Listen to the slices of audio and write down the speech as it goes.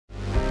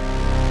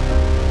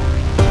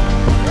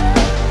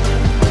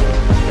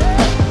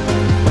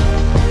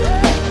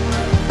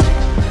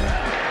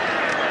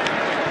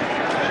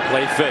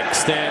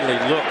Stanley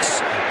looks,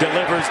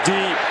 delivers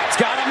deep. It's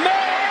got a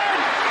man!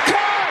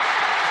 Caught!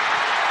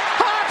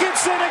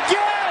 Hockenson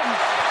again!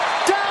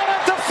 Down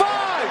at the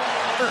 5!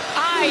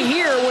 Eye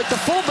here with the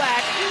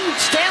fullback.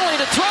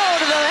 Stanley to throw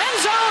to the end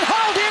zone.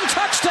 Hauled in,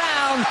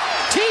 touchdown.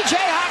 T.J.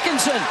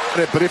 Hockenson.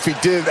 But if he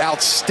did,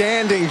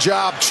 outstanding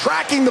job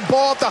tracking the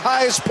ball at the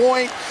highest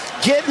point,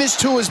 getting this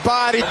to his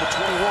body. 21.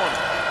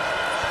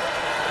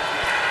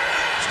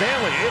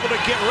 Stanley able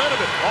to get rid of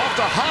it. Off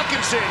to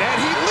Hockenson, and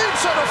he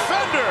leaps a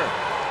defender.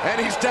 And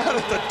he's down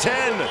at the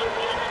 10.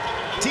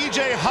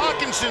 T.J.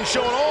 Hockenson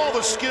showing all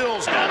the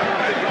skills.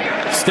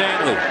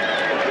 Stanley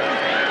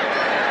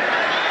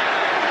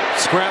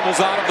scrambles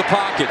out of the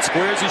pocket,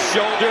 squares his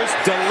shoulders,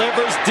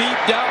 delivers deep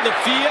down the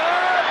field.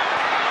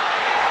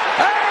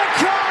 And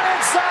caught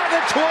inside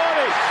the 20.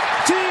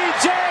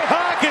 T.J.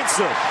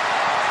 Hockenson.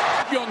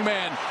 Young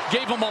man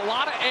gave him a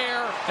lot of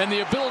air and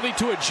the ability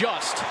to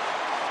adjust.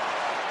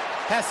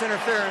 Pass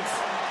interference.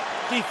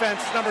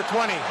 Defense number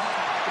 20.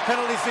 The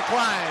penalties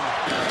decline.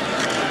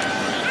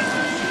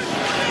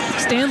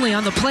 Stanley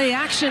on the play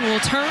action will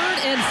turn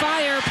and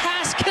fire.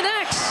 Pass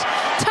connects.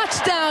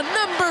 Touchdown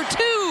number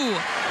 2.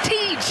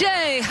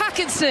 T.J.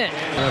 Hockenson.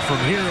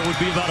 From here it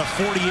would be about a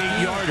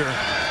 48-yarder.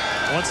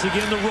 Once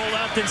again the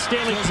rollout, then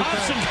Stanley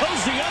pops and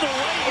goes the other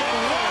way. And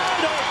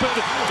wide open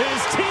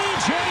is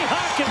T.J.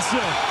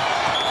 Hockenson.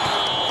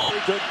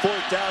 Very good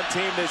fourth down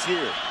team this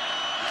year.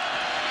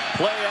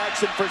 Play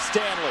action for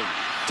Stanley.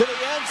 To the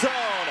end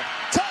zone.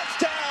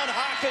 Touchdown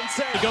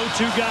Hockenson.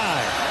 Go-to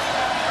guy.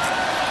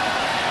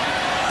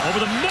 Over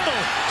the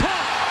middle.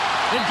 Caught.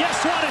 And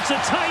guess what? It's a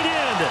tight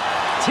end.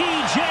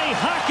 T.J.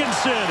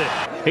 Hockenson.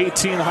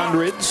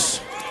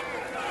 1800s.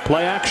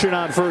 Play action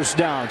on first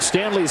down.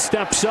 Stanley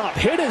steps up.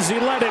 Hit as he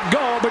let it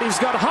go, but he's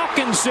got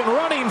Hockenson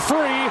running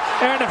free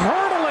and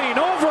hurdling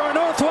over a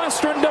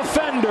Northwestern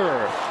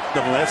defender.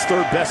 That's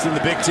third best in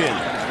the Big Ten.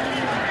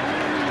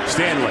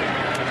 Stanley.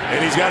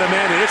 And he's got a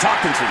man, and it's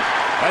Hockenson.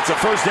 That's a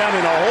first down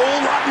and a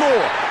whole lot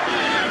more.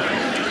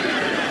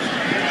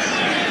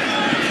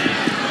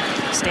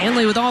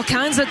 Stanley with all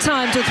kinds of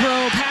time to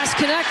throw. Pass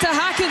connect to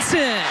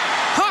Hockenson.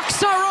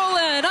 Hawks are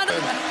rolling.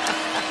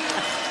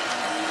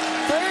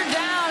 Third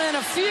down and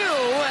a few,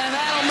 and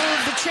that'll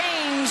move the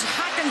chains.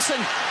 Hockenson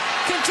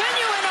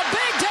continuing a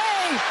big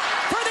day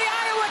for the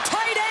Iowa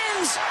tight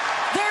ends.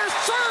 Their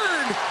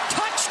third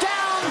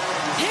touchdown,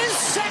 his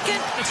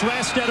second. It's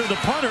Rastetter, the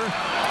punter,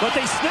 but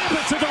they snap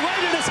it to the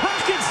right, and